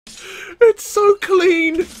It's so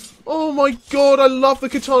clean. Oh my god, I love the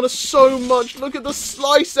katana so much. Look at the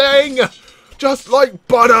slicing. Just like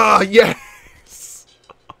butter. Yes.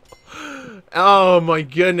 Oh my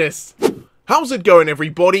goodness. How's it going,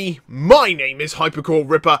 everybody? My name is Hypercore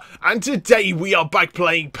Ripper, and today we are back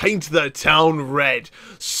playing Paint the Town Red.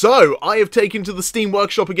 So, I have taken to the Steam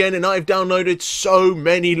Workshop again, and I have downloaded so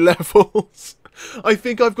many levels. I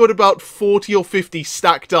think I've got about 40 or 50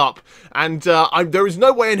 stacked up, and there is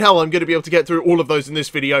no way in hell I'm going to be able to get through all of those in this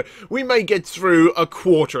video. We may get through a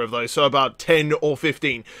quarter of those, so about 10 or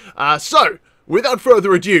 15. So, without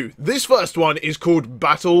further ado, this first one is called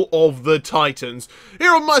Battle of the Titans.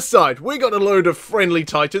 Here on my side, we got a load of friendly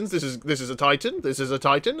titans. This is a titan, this is a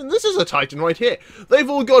titan, and this is a titan right here. They've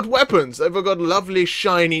all got weapons. They've all got lovely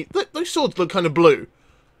shiny... Those swords look kind of blue.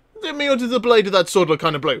 Did me or did the blade of that sword look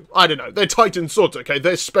kind of blue? I don't know. They're Titan swords, okay?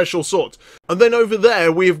 They're special swords. And then over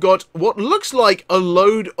there, we've got what looks like a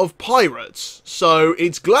load of pirates. So,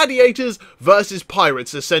 it's gladiators versus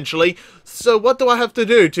pirates, essentially. So, what do I have to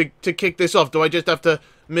do to kick this off? Do I just have to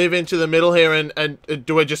move into the middle here and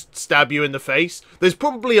do I just stab you in the face? There's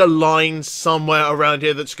probably a line somewhere around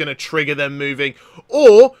here that's going to trigger them moving.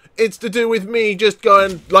 Or, it's to do with me just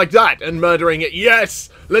going like that and murdering it. Yes!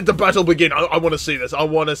 Let the battle begin. I want to see this. I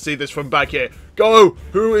want to see this from back here. Go!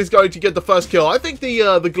 Who is going to get the first kill? I think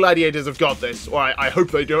the gladiators have got this. Or I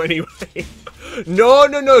hope they do anyway.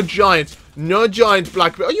 No, giant. No giant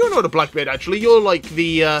Blackbeard. Oh, you're not a Blackbeard, actually. You're like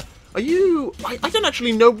the, are you... I don't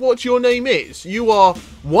actually know what your name is. You are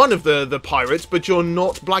one of the pirates, but you're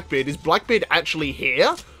not Blackbeard. Is Blackbeard actually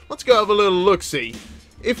here? Let's go have a little look-see.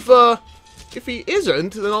 If he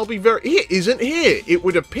isn't, then I'll be very... He isn't here. It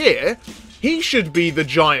would appear he should be the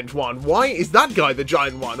giant one. Why is that guy the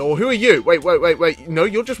giant one? Or who are you? Wait. No,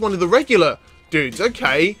 you're just one of the regular dudes.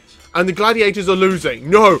 Okay. And the gladiators are losing.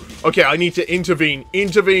 No. Okay, I need to intervene.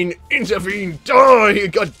 Intervene. Die.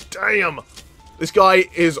 God damn. This guy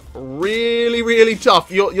is really, really tough.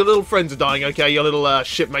 Your little friends are dying, okay? Your little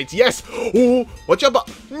shipmates. Yes. Oh, watch out.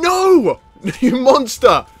 No. You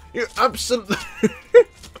monster. You absolutely...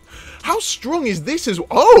 How strong is this as...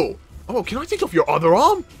 Oh, can I take off your other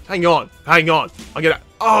arm? Hang on. I'm gonna...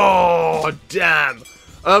 Oh, damn.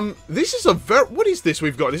 This is a very... What is this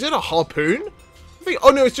we've got? Is it a harpoon? Oh,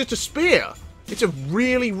 no, it's just a spear. It's a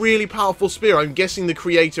really, really powerful spear. I'm guessing the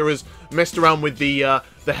creator has messed around with the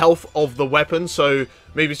health of the weapon, so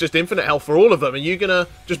maybe it's just infinite health for all of them, and you're gonna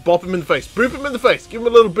just bop him in the face. Boop him in the face. Give him a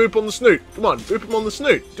little boop on the snoot. Come on, boop him on the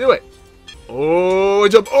snoot. Do it. Oh,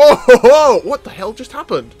 it's a... Oh, what the hell just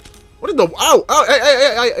happened? What did the... Ow!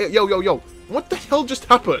 Hey, yo. What the hell just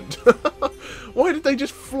happened? Why did they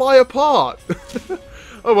just fly apart?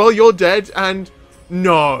 Oh, well, you're dead, and...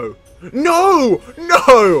 No! He's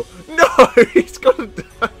got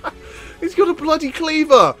a bloody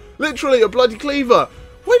cleaver! Literally, a bloody cleaver!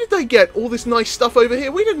 Where did they get all this nice stuff over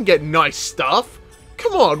here? We didn't get nice stuff!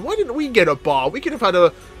 Come on, why didn't we get a bar? We could have had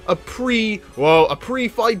a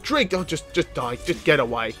pre-fight drink. Oh, just die. Just get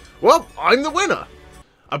away. Well, I'm the winner.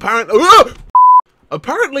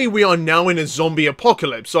 Apparently we are now in a zombie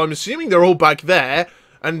apocalypse, so I'm assuming they're all back there.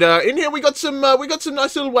 And in here we got some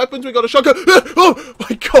nice little weapons. We got a shotgun. Oh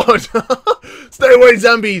my god! Stay away,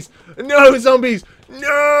 zombies! No, zombies!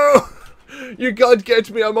 No! You can't get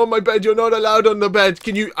me. I'm on my bed. You're not allowed on the bed.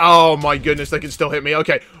 Can you? Oh my goodness! They can still hit me.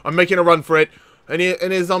 Okay, I'm making a run for it.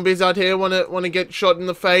 Any zombies out here wanna get shot in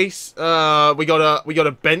the face? We got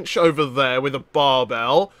a bench over there with a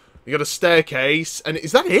barbell. We got a staircase, and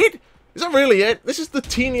is that it? Is that really it? This is the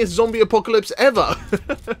teeniest zombie apocalypse ever.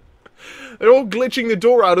 They're all glitching the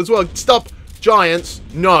door out as well. Stop, giants.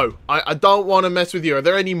 No, I don't want to mess with you. Are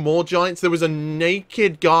there any more giants? There was a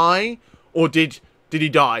naked guy, or did he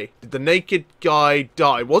die? Did the naked guy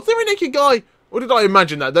die? Was there a naked guy? Or did I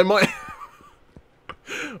imagine that? There might...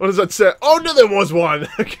 What does that say? Oh, no, there was one.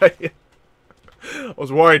 Okay. I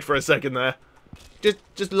was worried for a second there.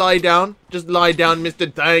 Just lie down. Just lie down,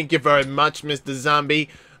 Mr. Thank you very much, Mr. Zombie.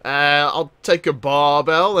 I'll take a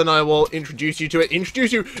barbell and I will introduce you to it.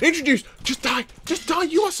 Introduce! Just die! Just die!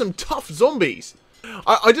 You are some tough zombies.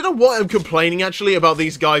 I don't know why I'm complaining, actually, about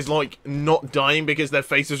these guys, like, not dying because their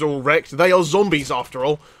faces are all wrecked. They are zombies, after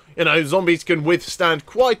all. You know, zombies can withstand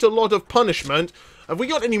quite a lot of punishment. Have we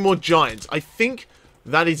got any more giants? I think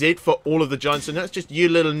that is it for all of the giants, and that's just you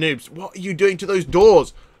little noobs. What are you doing to those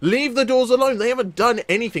doors? Leave the doors alone. They haven't done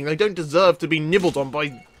anything. They don't deserve to be nibbled on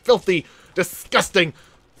by filthy, disgusting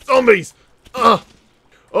zombies. Ugh.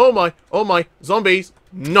 Oh my, zombies.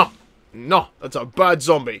 No, that's a bad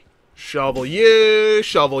zombie. Shovel you,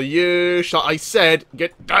 I said,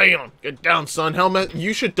 get down, son.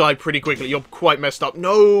 You should die pretty quickly. You're quite messed up.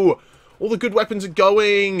 No. All the good weapons are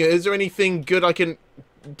going. Is there anything good I can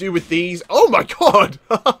do with these? Oh my god!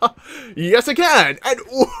 Yes, I can! And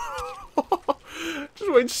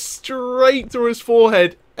just went straight through his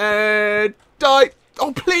forehead and died.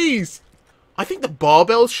 Oh, please! I think the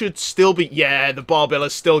barbell should still be... Yeah, the barbell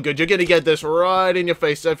is still good. You're going to get this right in your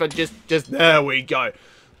face. So if I just... There we go.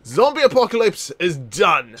 Zombie apocalypse is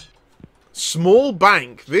done. Small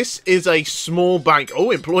bank. This is a small bank.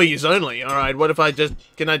 Oh, employees only. Alright, what if I just...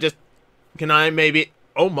 Can I maybe...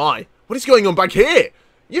 Oh my. What is going on back here?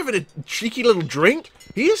 You having a cheeky little drink?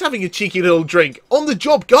 He is having a cheeky little drink. On the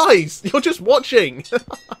job, guys. You're just watching.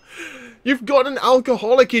 You've got an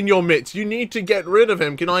alcoholic in your midst. You need to get rid of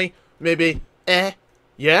him. Can I maybe...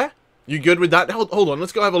 Yeah? You good with that? Hold on.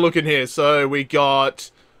 Let's go have a look in here. So, we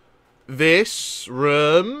got... this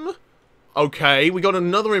room. Okay, we got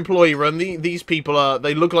another employee room. These people are...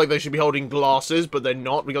 They look like they should be holding glasses, but they're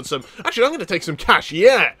not. We got some... Actually, I'm going to take some cash.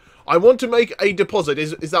 Yeah! I want to make a deposit.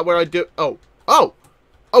 Is that where I do... Oh,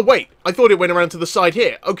 wait. I thought it went around to the side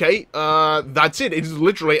here. Okay, that's it. It is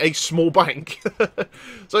literally a small bank.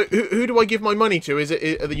 So, who do I give my money to?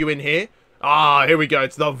 Are you in here? Ah, here we go.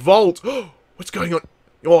 It's the vault. What's going on?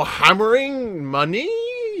 You're hammering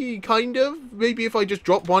money? Kind of. Maybe if I just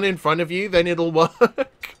drop one in front of you, then it'll work.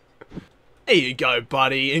 There you go,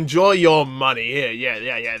 buddy. Enjoy your money. Here,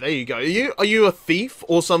 yeah. There you go. Are you a thief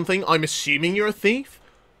or something? I'm assuming you're a thief.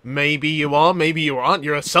 Maybe you are, maybe you aren't.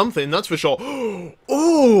 You're a something, that's for sure.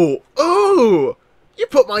 Oh! You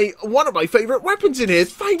put one of my favourite weapons in here.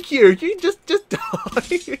 Thank you. You just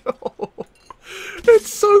died.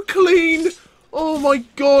 It's so clean. Oh my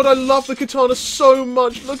god, I love the katana so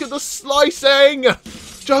much. Look at the slicing.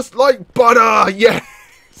 Just like butter.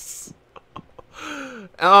 Yes.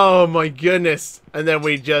 Oh my goodness. And then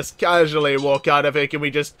we just casually walk out of it. Can we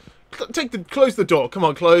just... Close the door. Come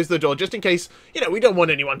on, close the door. Just in case, we don't want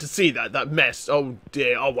anyone to see that mess. Oh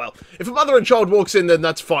dear. Oh well. If a mother and child walks in, then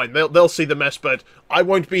that's fine. They'll see the mess, but I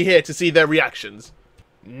won't be here to see their reactions.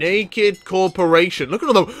 Naked Corporation. Look at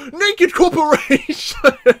all them. Naked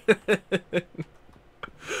Corporation!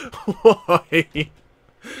 Why?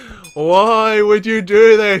 Why would you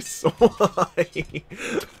do this? Why?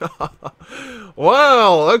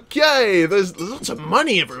 Well, okay. There's lots of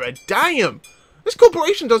money everywhere. Damn. This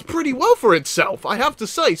corporation does pretty well for itself, I have to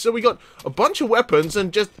say. So we got a bunch of weapons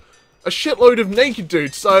and just a shitload of naked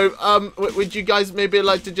dudes. So, would you guys maybe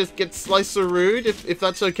like to just get slicerooed, if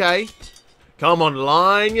that's okay? Come on,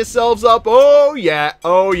 line yourselves up. Oh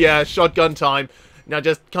yeah, shotgun time. Now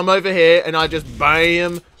just come over here and I just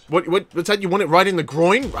bam. What's that? You want it right in the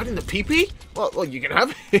groin? Right in the pee-pee? Well, you can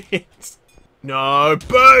have it. No,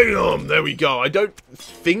 bam! There we go. I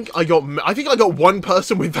think I got one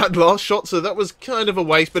person with that last shot, so that was kind of a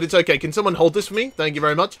waste, but it's okay. Can someone hold this for me? Thank you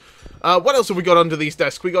very much. What else have we got under these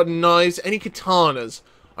desks? We got knives, any katanas?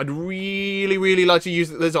 I'd really like to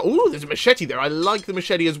use it. There's a machete there. I like the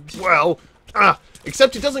machete as well.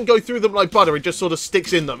 Except it doesn't go through them like butter. It just sort of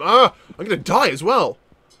sticks in them. I'm gonna die as well.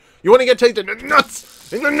 You want to get taken in the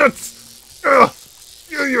nuts? In the nuts!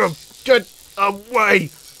 You get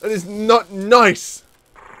away! That is not nice.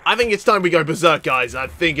 I think it's time we go berserk, guys. I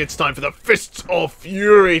think it's time for the Fists of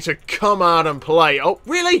Fury to come out and play. Oh,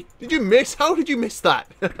 really? Did you miss? How did you miss that?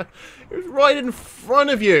 It was right in front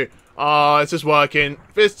of you. Ah, it's just working.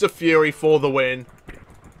 Fists of Fury for the win.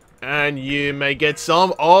 And you may get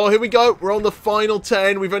some. Oh, here we go. We're on the final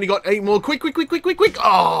 10. We've only got 8 more. Quick.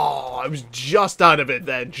 Oh, I was just out of it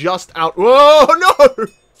there. Just out. Whoa, no!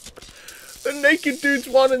 The naked dudes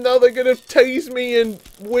won, and now they're gonna tase me and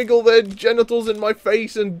wiggle their genitals in my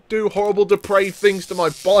face and do horrible, depraved things to my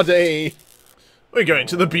body. We're going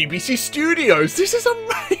to the BBC studios. This is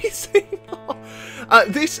amazing.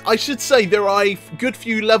 I should say, there are a good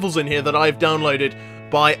few levels in here that I've downloaded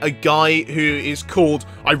by a guy who is called,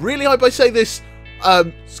 I really hope I say this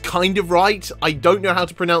kind of right. I don't know how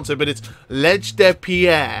to pronounce it, but it's Ledge de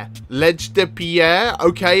Pierre. Ledge de Pierre.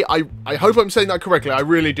 Okay, I hope I'm saying that correctly. I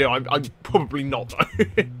really do. I'm probably not, though.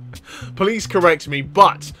 Please correct me,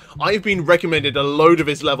 but I've been recommended a load of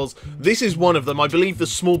his levels. This is one of them. I believe the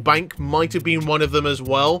small bank might have been one of them as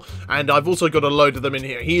well, and I've also got a load of them in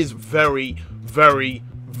here. He is very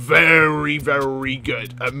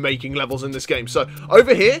good at making levels in this game. So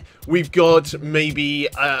over here we've got maybe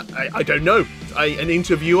I don't know, an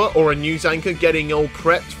interviewer or a news anchor getting all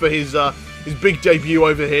prepped for his big debut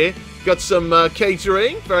over here. Got some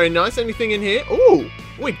catering, very nice. Anything in here? Oh,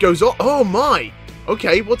 it goes on. Oh my.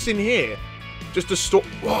 Okay, what's in here? Just a store.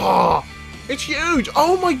 Wow, it's huge.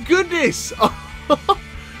 Oh my goodness.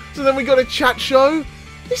 So then we got a chat show.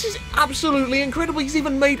 This is absolutely incredible. He's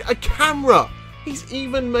even made a camera. He's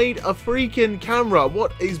even made a freaking camera.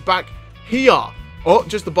 What is back here? Oh,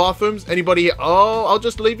 just the bathrooms? Anybody here? Oh, I'll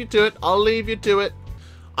just leave you to it. I'll leave you to it.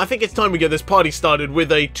 I think it's time we get this party started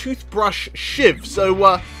with a toothbrush shiv. So,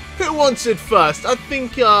 who wants it first? I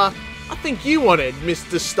think you want it,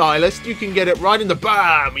 Mr. Stylist. You can get it right in the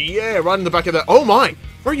bam. Yeah, right in the back of the... Oh, my.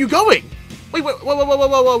 Where are you going? Wait,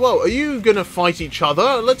 whoa. Are you gonna fight each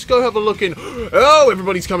other? Let's go have a look in... Oh,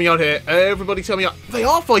 everybody's coming out here. Everybody's coming out. They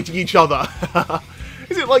are fighting each other.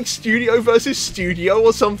 Is it like studio versus studio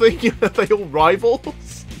or something? Are they all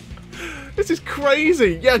rivals? This is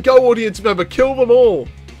crazy. Yeah, go audience member. Kill them all.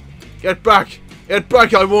 Get back. Get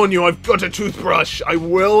back, I warn you. I've got a toothbrush. I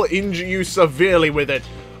will injure you severely with it.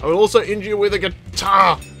 I will also injure you with a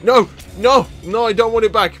guitar. No, I don't want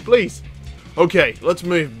it back. Please. Okay, let's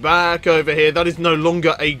move back over here. That is no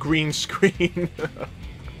longer a green screen.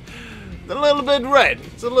 A little bit red.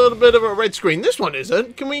 It's a little bit of a red screen. This one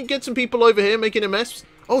isn't. Can we get some people over here making a mess?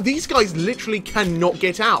 Oh, these guys literally cannot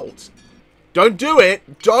get out. Don't do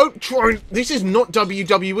it. Don't try. This is not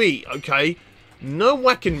WWE, okay? No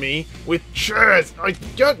whacking me with chairs.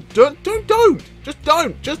 Don't.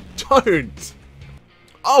 Just don't.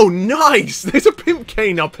 Oh, nice. There's a pimp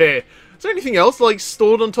cane up here. Is there anything else like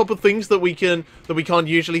stored on top of things that we can't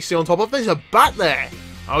usually see on top of? There's a bat there.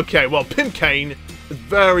 Okay, well, pimp cane is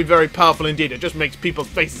very, very powerful indeed. It just makes people's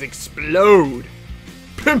faces explode.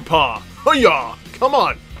 Pimpa! Hiya! Come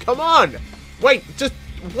on! Wait, just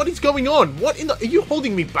what is going on? What in the... Are you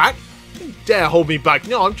holding me back? You dare hold me back?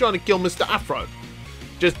 No, I'm trying to kill Mr. Afro.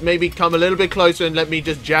 Just maybe come a little bit closer and let me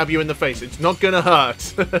just jab you in the face. It's not gonna hurt.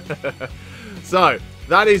 So,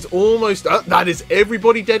 that is almost... that is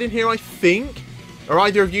everybody dead in here, I think. Are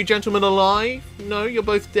either of you gentlemen alive? No, you're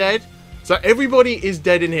both dead. So everybody is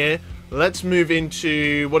dead in here. Let's move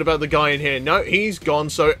into... What about the guy in here? No, he's gone.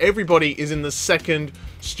 So everybody is in the second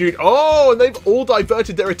studio. Oh, and they've all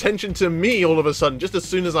diverted their attention to me all of a sudden. Just as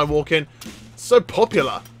soon as I walk in. So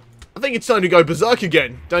popular. I think it's time to go berserk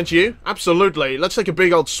again. Don't you? Absolutely. Let's take a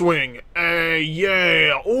big old swing.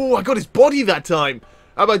 Yeah. Oh, I got his body that time.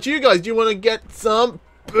 How about you guys? Do you want to get some?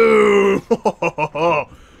 Boom.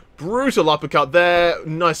 Brutal uppercut there.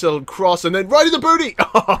 Nice little cross. And then right in the booty.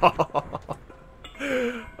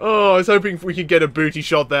 Oh, I was hoping we could get a booty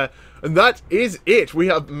shot there. And that is it. We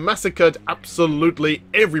have massacred absolutely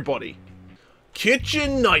everybody.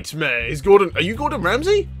 Kitchen nightmare. Is Gordon... Are you Gordon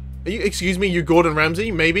Ramsay? Excuse me, you Gordon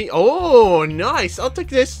Ramsay? Maybe? Oh, nice. I'll take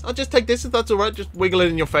this. I'll just take this if that's alright. Just wiggle it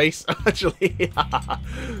in your face. Actually.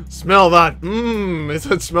 Smell that. Does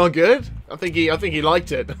it smell good? I think he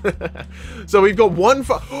liked it. So we've got one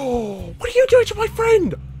for... Oh, what are you doing to my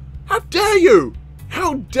friend? How dare you?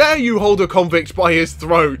 How dare you hold a convict by his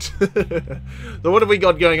throat? So what have we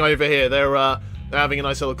got going over here? They're having a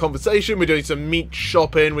nice little conversation. We're doing some meat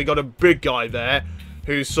shopping. We got a big guy there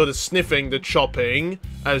who's sort of sniffing the chopping,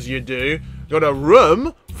 as you do. Got a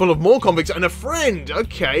room full of more convicts and a friend.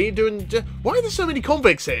 Okay, why are there so many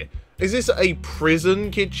convicts here? Is this a prison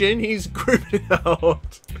kitchen? He's grouping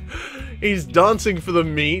out. He's dancing for the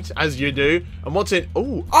meat, as you do. And what's in...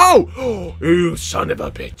 Oh! You son of a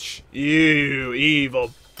bitch. You evil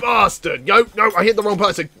bastard. No, I hit the wrong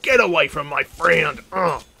person. Get away from my friend.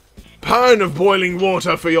 Pan of boiling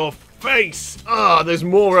water for your face. There's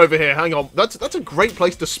more over here. Hang on. That's a great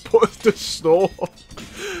place to store.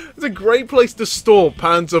 It's a great place to store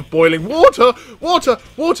pans of boiling water. Water.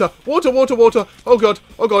 Oh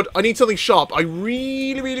god. I need something sharp. I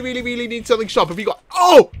really need something sharp. Have you got...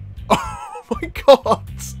 Oh my god.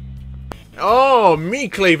 Oh,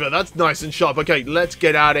 meat cleaver. That's nice and sharp. Okay, let's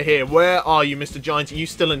get out of here. Where are you, Mr. Giant? Are you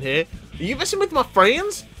still in here? Are you messing with my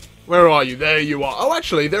friends? Where are you? There you are. Oh,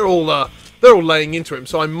 actually, they're all laying into him,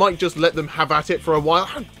 so I might just let them have at it for a while.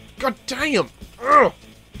 Oh, god damn. Ugh.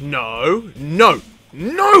 No.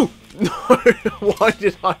 Why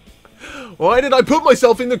did I put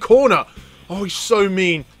myself in the corner? Oh, he's so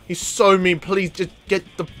mean. Please just get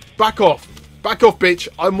the... Back off, bitch.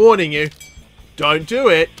 I'm warning you. Don't do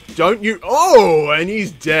it. Don't you... Oh, and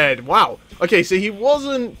he's dead. Wow. Okay, so he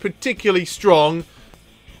wasn't particularly strong.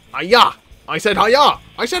 Hiya. I said hiya.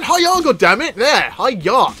 Goddammit. There.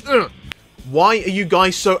 Hiya. Ugh. Why are you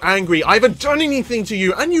guys so angry? I haven't done anything to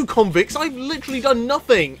you. And you convicts, I've literally done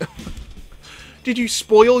nothing. Did you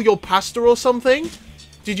spoil your pasta or something?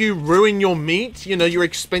 Did you ruin your meat? You know, your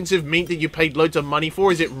expensive meat that you paid loads of money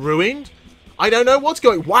for. Is it ruined? I don't know what's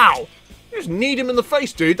going... Wow. You just kneed him in the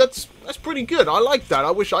face, dude. That's pretty good. I like that.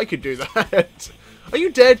 I wish I could do that. Are you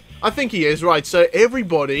dead? I think he is. Right, so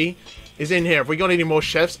everybody is in here. Have we got any more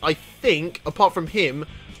chefs? I think, apart from him,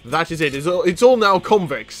 that is it. It's all now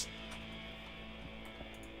convicts.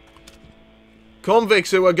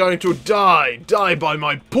 Convicts who are going to die by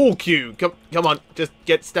my pool cue. Come on, just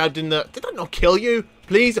get stabbed in the... Did I not kill you?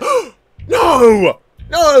 Please? No!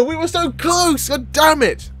 No, we were so close! God damn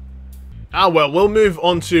it! Ah, well, we'll move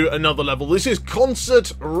on to another level. This is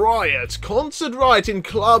Concert Riot. Concert Riot in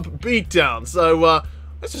Club Beatdown. So,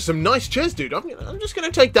 this is some nice chairs, dude. I'm just going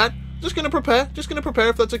to take that. Just going to prepare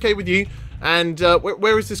if that's okay with you. And,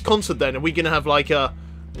 where is this concert then? Are we going to have like a...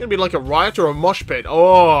 Gonna be like a riot or a mosh pit?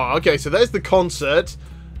 Oh, okay, so there's the concert.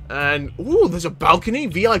 And, ooh, there's a balcony.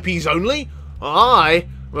 VIPs only?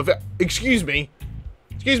 Excuse me.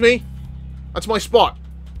 Excuse me. That's my spot.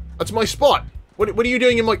 That's my spot. What are you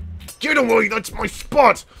doing in my... Get away, that's my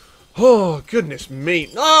spot. Oh, goodness me.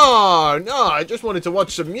 No, I just wanted to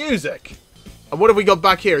watch some music. And what have we got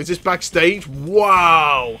back here? Is this backstage?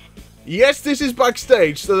 Wow. Yes, this is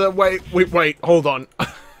backstage. So that, wait, hold on.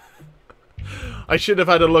 I should have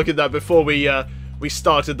had a look at that before we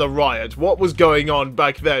started the riot. What was going on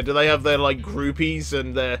back there? Do they have their, like, groupies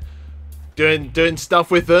and they're doing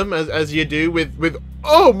stuff with them, as you do with...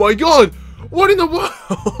 Oh, my God! What in the world?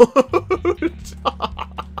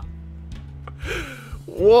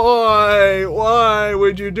 Why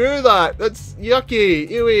would you do that? That's yucky,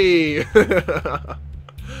 ewy.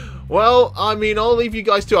 Well, I mean, I'll leave you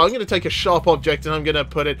guys to it. I'm going to take a sharp object and I'm going to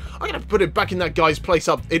put it back in that guy's face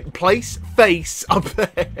up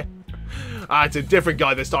there. It's a different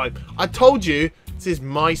guy this time. I told you, this is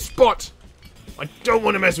my spot. I don't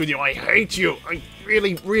want to mess with you. I hate you. I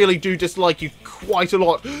really do dislike you quite a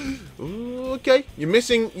lot. Ooh, okay, you're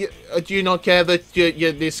missing. Do you not care that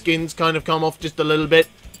your skin's kind of come off just a little bit?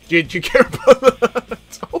 Do you care about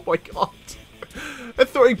that? Oh my God. They're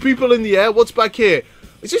throwing people in the air. What's back here?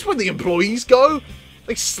 Is this where the employees go?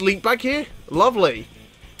 They sleep back here? Lovely.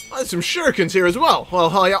 There's some shurikens here as well.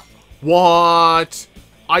 Well, hiya. What?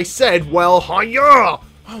 I said, well, hiya.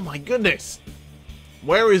 Oh my goodness.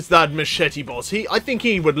 Where is that machete boss? I think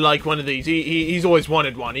he would like one of these. He's always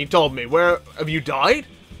wanted one. He told me. Where have you died?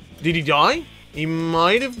 Did he die? He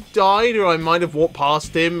might have died, or I might have walked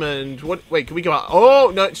past him. And what? Wait, can we go out?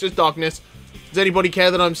 Oh no, it's just darkness. Does anybody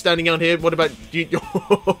care that I'm standing out here? What about you?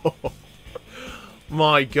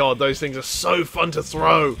 My God, those things are so fun to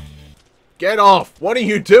throw. Get off. What are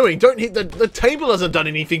you doing? Don't hit the table hasn't done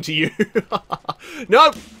anything to you.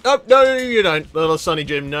 No, you don't, little Sonny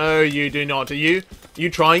Jim. No, you do not. Are you? Are you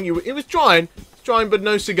trying? It was trying, but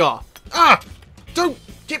no cigar. Ah! Don't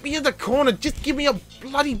get me in the corner. Just give me a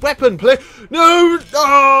bloody weapon, please. No!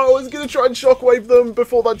 Oh, I was gonna try and shockwave them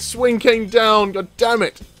before that swing came down. God damn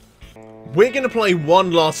it. We're going to play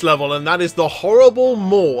one last level, and that is the Horrible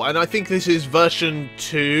Mall, and I think this is version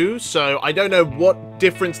 2, so I don't know what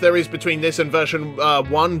difference there is between this and version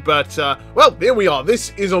 1, but, well, here we are.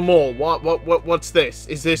 This is a mall. What's this?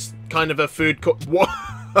 Is this kind of a food court? What?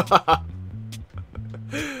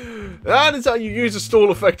 That is how you use a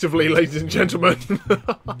stall effectively, ladies and gentlemen.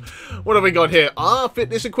 What have we got here? Ah,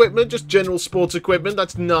 fitness equipment, just general sports equipment.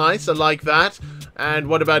 That's nice. I like that. And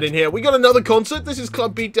what about in here? We got another concert. This is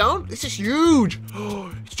Club Beatdown. This is huge.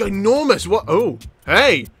 Oh, it's ginormous. What? Oh,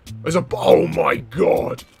 hey. There's a... Oh, my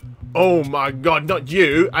God. Oh, my God. Not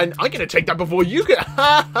you. And I'm going to take that before you can...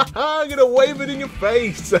 I'm going to wave it in your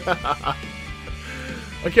face.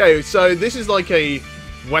 Okay, so this is like a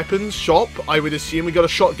weapons shop, I would assume. We got a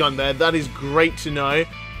shotgun there. That is great to know.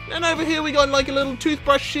 And over here we got like a little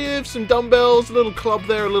toothbrush shiv, some dumbbells, a little club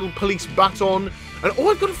there, a little police baton. And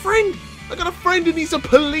oh, I've got a friend. I got a friend and he's a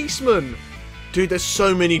policeman. Dude, there's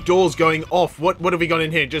so many doors going off. What have we got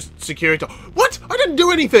in here? Just security. What? I didn't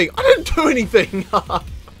do anything. I didn't do anything.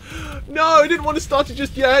 No, I didn't want to start it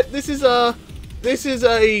just yet. This is a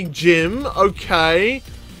gym. Okay.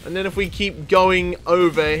 And then if we keep going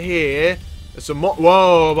over here, there's some more.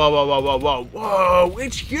 Whoa.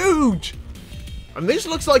 It's huge. And this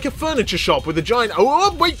looks like a furniture shop with a giant...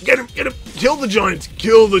 Oh, wait, get him. Kill the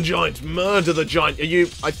giant, murder the giant.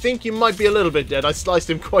 I think you might be a little bit dead. I sliced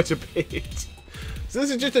him quite a bit. So this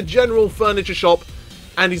is just a general furniture shop.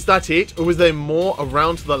 And is that it? Or was there more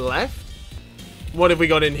around to the left? What have we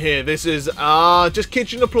got in here? This is, just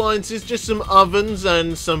kitchen appliances, just some ovens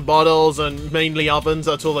and some bottles, and mainly ovens.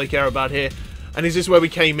 That's all they care about here. And is this where we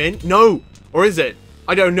came in? No. Or is it?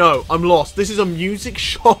 I don't know. I'm lost. This is a music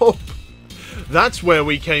shop. That's where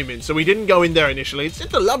we came in. So we didn't go in there initially. It's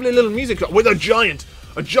just a lovely little music shop with a giant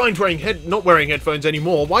not wearing headphones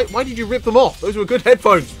anymore. Why did you rip them off? Those were good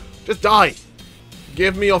headphones. Just die.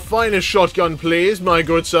 Give me your finest shotgun, please, my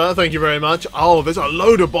good sir. Thank you very much. Oh, there's a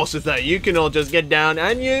load of bosses there. You can all just get down.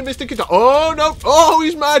 And you, Mr. Guitar. Oh, no. Oh,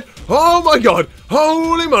 he's mad. Oh, my God.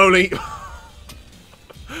 Holy moly.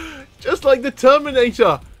 Just like the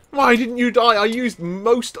Terminator. Why didn't you die? I used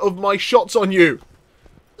most of my shots on you.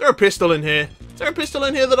 Is there a pistol in here? Is there a pistol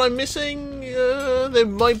in here that I'm missing? There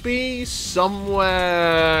might be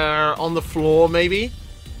somewhere on the floor, maybe.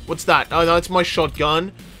 What's that? Oh, no, it's my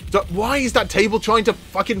shotgun. Why is that table trying to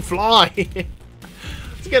fucking fly?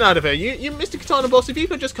 Let's get out of here. You Mr. Katana Boss, if you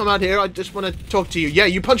could just come out here, I just want to talk to you. Yeah,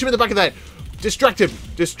 you punch him in the back of the head. Distract him.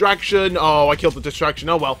 Distraction. Oh, I killed the distraction.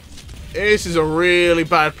 Oh, well. This is a really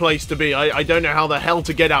bad place to be. I don't know how the hell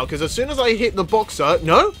to get out, because as soon as I hit the boxer...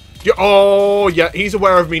 No? Yeah, oh, yeah, he's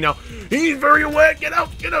aware of me now. He's very aware. Get out,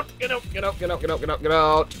 get out, get out, get out, get out, get out, get out, get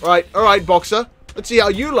out. All right, boxer. Let's see how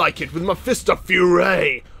you like it with my fist of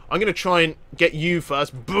fury. I'm going to try and get you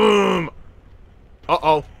first. Boom.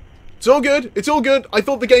 Uh-oh. It's all good. It's all good. I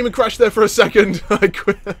thought the game had crashed there for a second.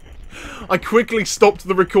 I quickly stopped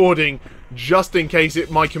the recording just in case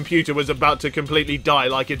my computer was about to completely die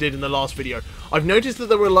like it did in the last video. I've noticed that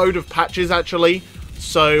there were a load of patches actually,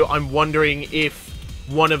 so I'm wondering if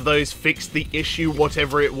one of those fixed the issue,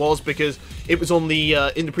 whatever it was, because it was on the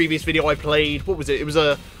in the previous video I played. What was it? It was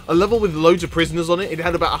a level with loads of prisoners on it. It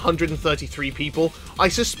had about 133 people. I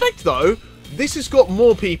suspect though this has got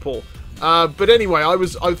more people. But anyway, I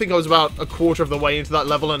think I was about a quarter of the way into that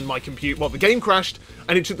level, and my the game crashed,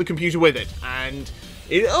 and it took the computer with it, and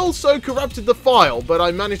it also corrupted the file, but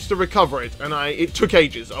I managed to recover it, and it took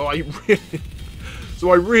ages. So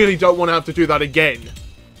I really don't want to have to do that again.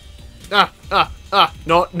 No,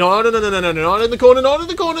 not in the corner, not in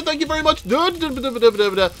the corner, thank you very much. Maybe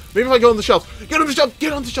if I go on the shelf. Get on the shelf,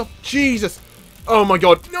 get on the shelf. Jesus. Oh my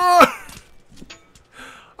god, no!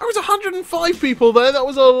 There was 105 people there. That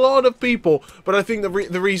was a lot of people. But I think the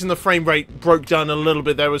reason the frame rate broke down a little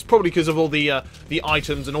bit there was probably because of all the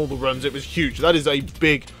items and all the rooms. It was huge. That is a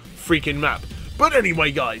big freaking map. But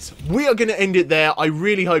anyway, guys, we are going to end it there. I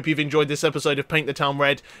really hope you've enjoyed this episode of Paint the Town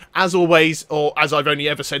Red. As always, or as I've only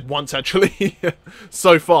ever said once, actually,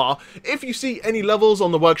 so far, if you see any levels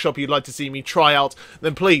on the workshop you'd like to see me try out,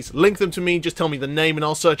 then please link them to me. Just tell me the name and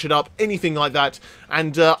I'll search it up, anything like that,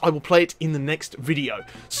 and I will play it in the next video.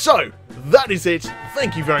 So, that is it.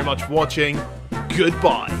 Thank you very much for watching.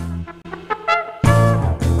 Goodbye.